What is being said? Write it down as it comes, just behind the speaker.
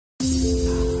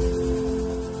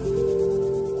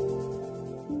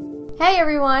Hey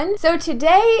everyone! So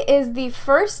today is the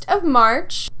 1st of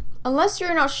March, unless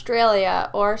you're in Australia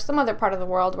or some other part of the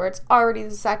world where it's already the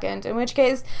 2nd, in which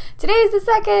case today's the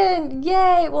 2nd!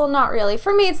 Yay! Well, not really.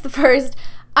 For me, it's the 1st.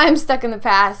 I'm stuck in the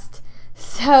past.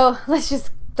 So let's just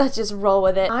roll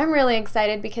with it. I'm really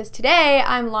excited because today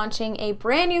I'm launching a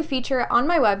brand new feature on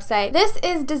my website. This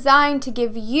is designed to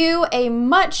give you a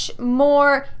much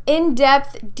more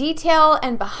in-depth detail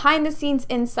and behind-the-scenes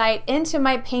insight into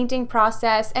my painting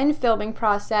process and filming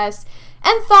process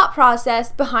and thought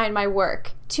process behind my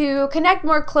work. To connect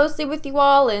more closely with you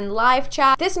all in live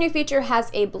chat, this new feature has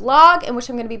a blog in which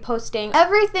I'm going to be posting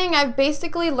everything I've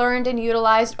basically learned and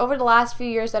utilized over the last few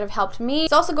years that have helped me.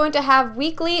 It's also going to have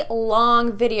weekly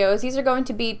long videos. These are going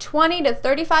to be 20 to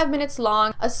 35 minutes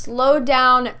long, a slowed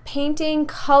down painting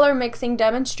color mixing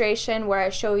demonstration where I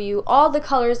show you all the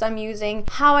colors I'm using,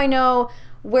 how I know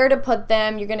where to put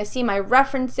them. You're gonna see my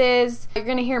references. You're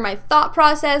gonna hear my thought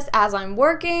process as I'm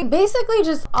working. Basically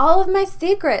just all of my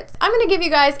secrets. I'm gonna give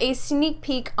you guys a sneak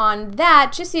peek on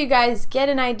that just so you guys get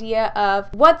an idea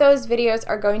of what those videos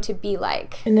are going to be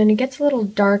like. And then it gets a little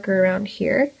darker around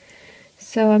here.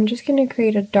 So I'm just gonna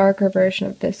create a darker version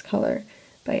of this color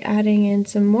by adding in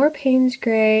some more Payne's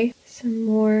Gray, some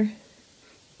more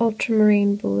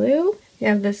ultramarine blue. You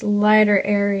have this lighter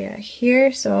area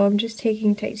here, so I'm just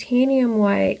taking titanium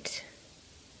white.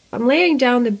 I'm laying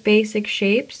down the basic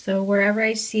shapes, so wherever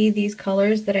I see these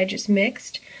colors that I just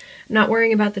mixed, I'm not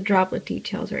worrying about the droplet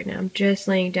details right now. I'm just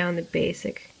laying down the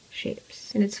basic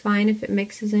shapes. And it's fine if it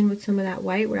mixes in with some of that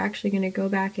white. We're actually going to go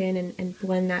back in and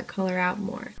blend that color out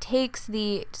more. Takes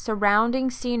the surrounding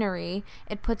scenery,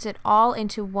 it puts it all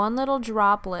into one little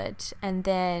droplet, and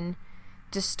then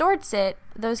distorts it.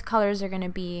 Those colors are going to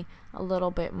be a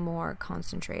little bit more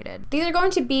concentrated. These are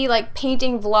going to be like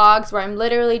painting vlogs where I'm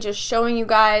literally just showing you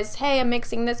guys, hey, I'm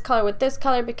mixing this color with this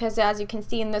color because as you can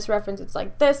see in this reference, it's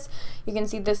like this. You can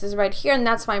see this is right here, and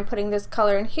that's why I'm putting this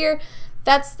color in here.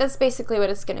 That's basically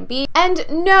what it's gonna be. And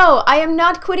no, I am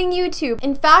not quitting YouTube.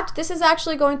 In fact, this is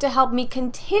actually going to help me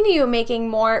continue making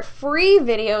more free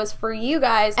videos for you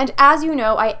guys. And as you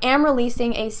know, I am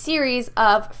releasing a series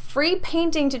of free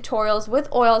painting tutorials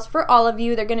with oils for all of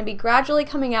you. They're gonna be gradually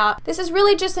coming out. This is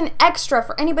really just an extra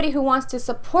for anybody who wants to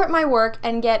support my work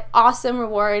and get awesome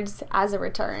rewards as a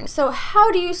return. So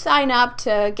how do you sign up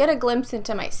to get a glimpse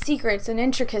into my secrets and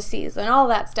intricacies and all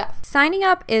that stuff? Signing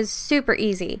up is super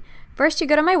easy. First, you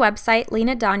go to my website,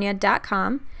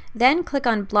 lenadanya.com, then click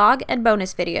on blog and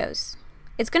bonus videos.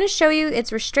 It's going to show you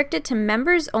it's restricted to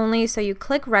members only, so you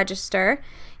click register.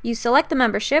 You select the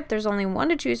membership, there's only one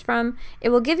to choose from. It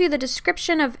will give you the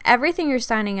description of everything you're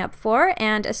signing up for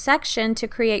and a section to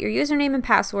create your username and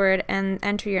password and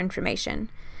enter your information.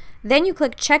 Then you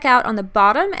click checkout on the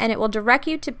bottom and it will direct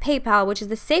you to PayPal, which is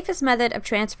the safest method of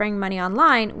transferring money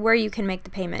online where you can make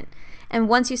the payment. And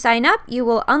once you sign up, you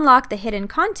will unlock the hidden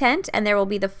content, and there will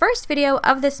be the first video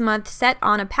of this month set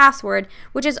on a password,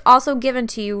 which is also given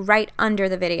to you right under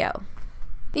the video.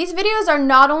 These videos are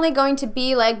not only going to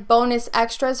be like bonus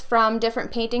extras from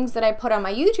different paintings that I put on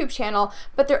my YouTube channel,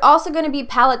 but they're also going to be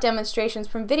palette demonstrations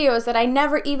from videos that I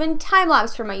never even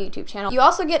time-lapse for my YouTube channel. You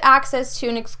also get access to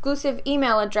an exclusive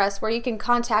email address where you can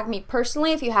contact me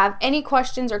personally if you have any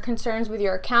questions or concerns with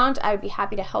your account. I would be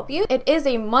happy to help you. It is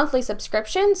a monthly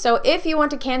subscription, so if you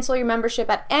want to cancel your membership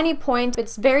at any point,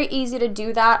 it's very easy to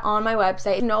do that on my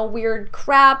website. No weird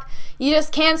crap. You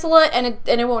just cancel it and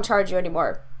it won't charge you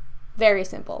anymore. Very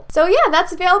simple. So yeah,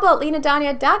 that's available at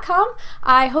lenadanya.com.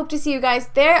 I hope to see you guys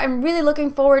there. I'm really looking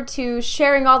forward to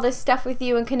sharing all this stuff with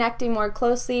you and connecting more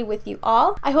closely with you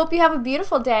all. I hope you have a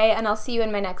beautiful day, and I'll see you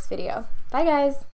in my next video. Bye guys!